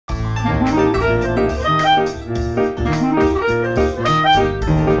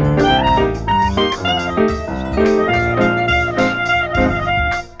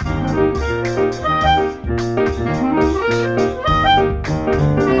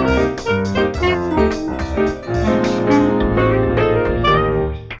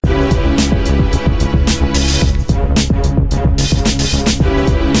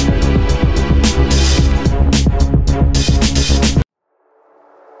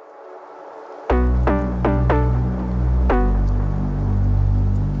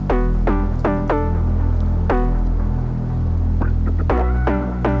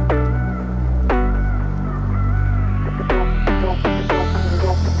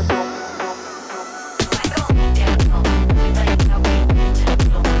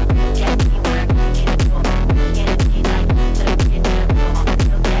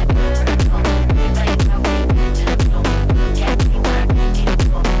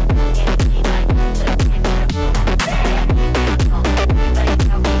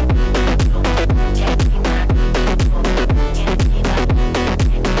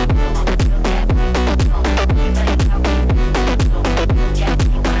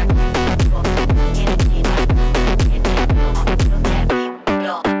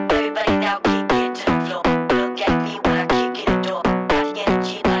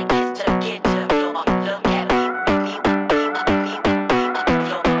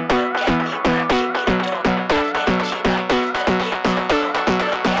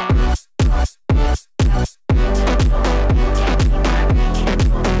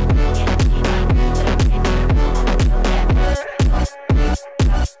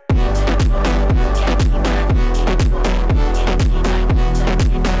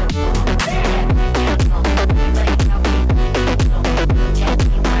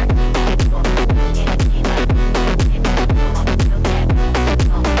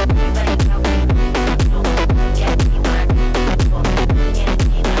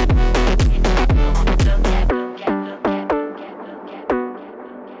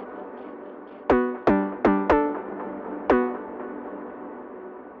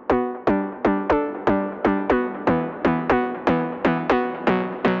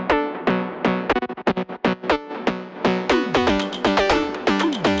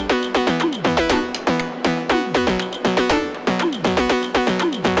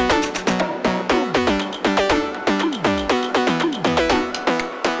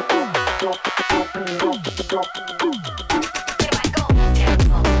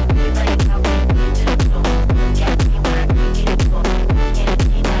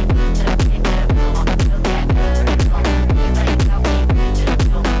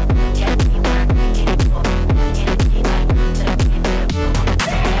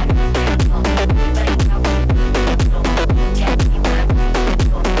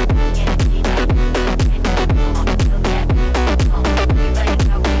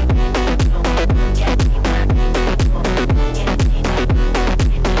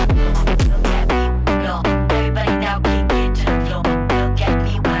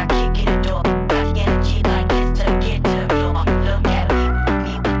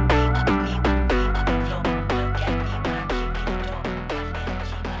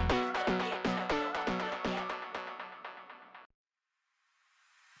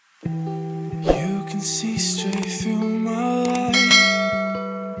You can see straight through my life.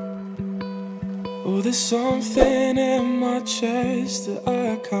 Oh, there's something in my chest that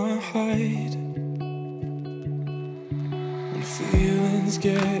I can't hide. When feelings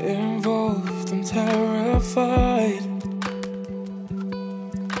get involved, I'm terrified.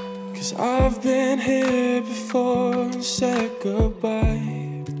 'Cause I've been here before and said goodbye.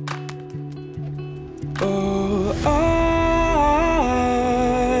 Oh,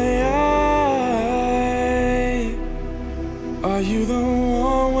 are you the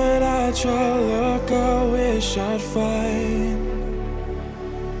one when I try to look, I wish I'd find?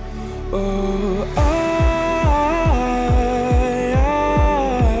 Oh,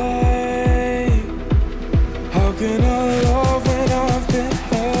 how can I love when I've been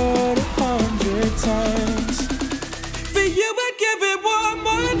hurt 100 times? For you I'd give it one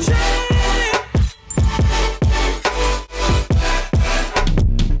more try.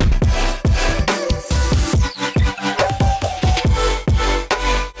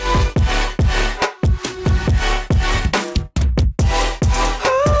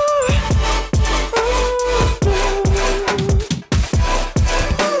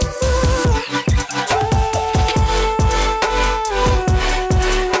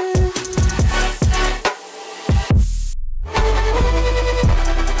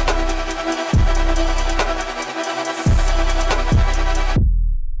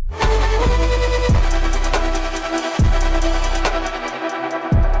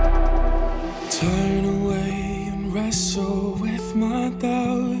 Turn away and wrestle with my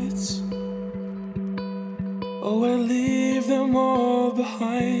doubts. Oh, I leave them all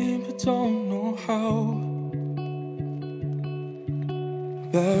behind, but don't know how.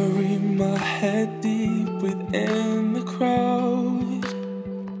 Bury my head deep within the crowd,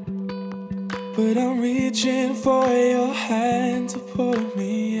 but I'm reaching for your hand to pull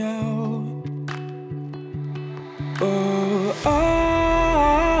me out. Oh,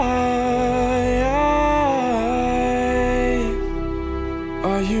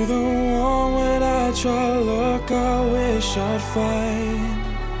 are you the one when I try to look, I wish I'd find?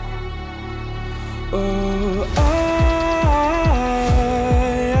 Oh,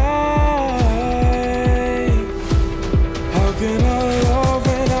 how can I love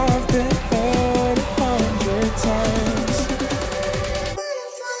when I've been hurt 100 times?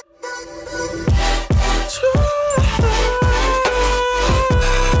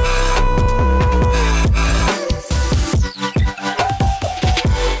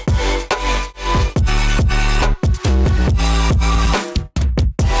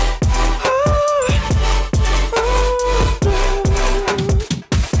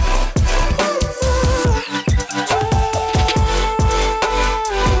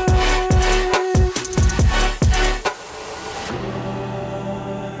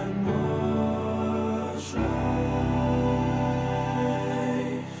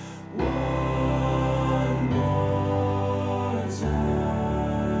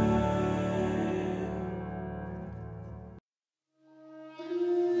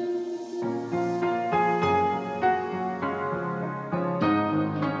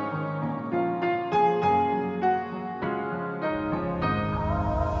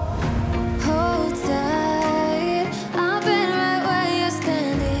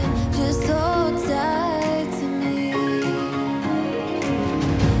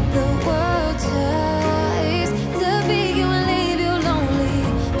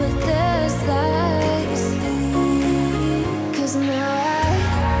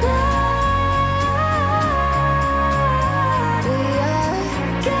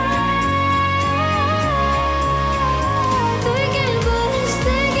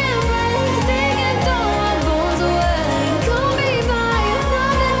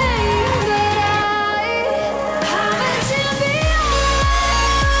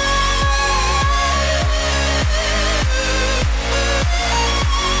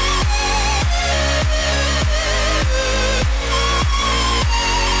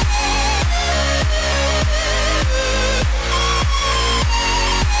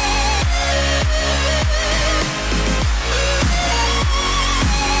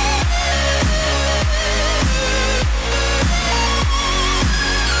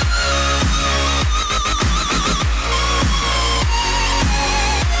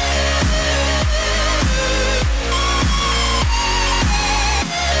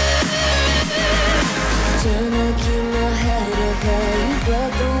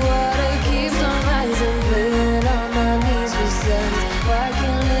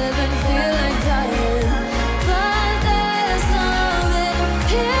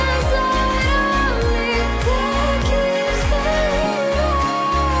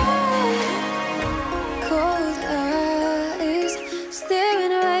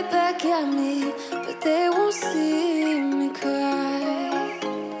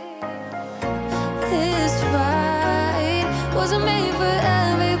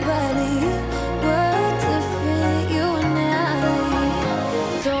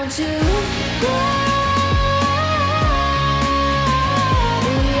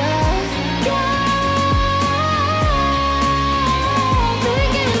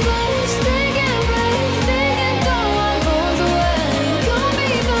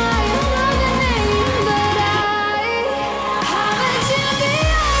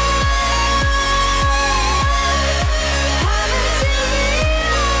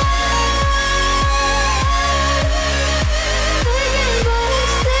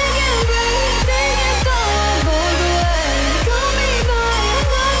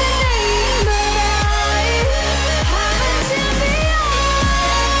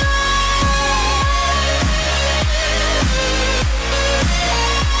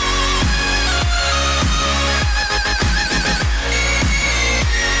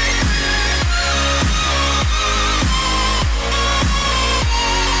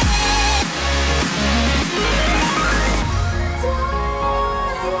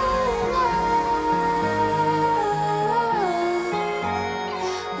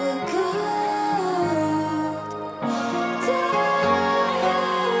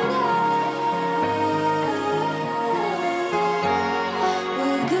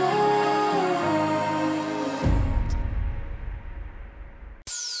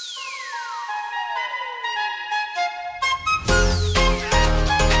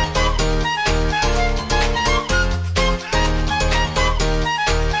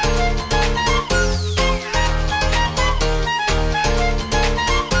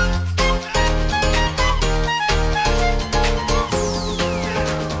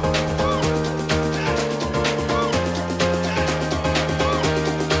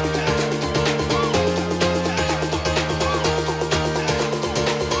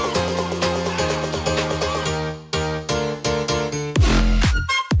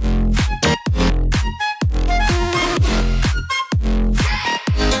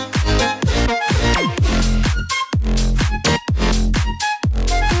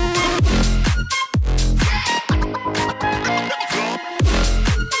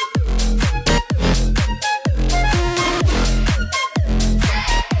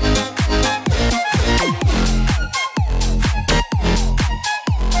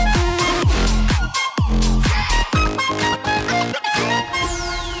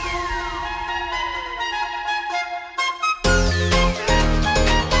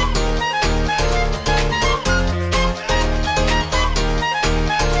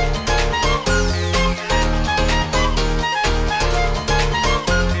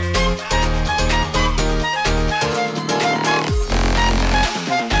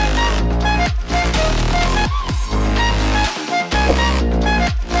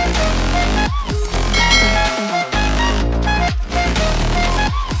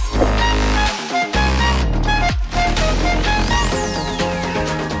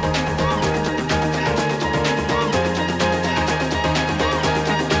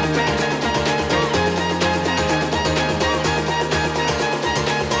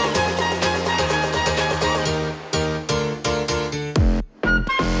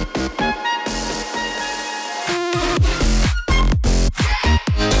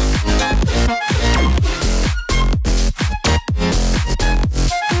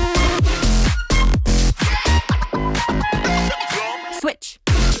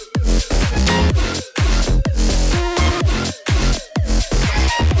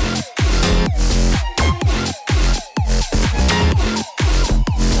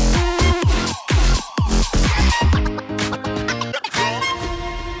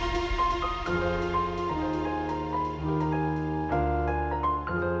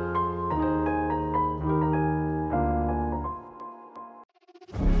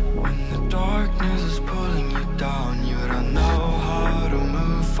 darkness is pulling you down, you don't know how to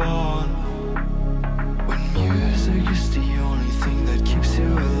move on. When music is the only thing that keeps you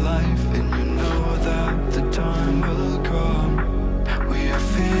alive, and you know that the time will come. We are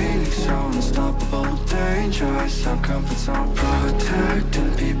feeling so unstoppable, dangerous, our comfort zone,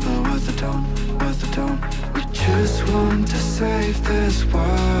 protecting people with the tone, with the tone. We just want to save this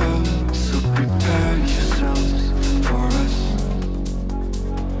world, so prepare yourselves.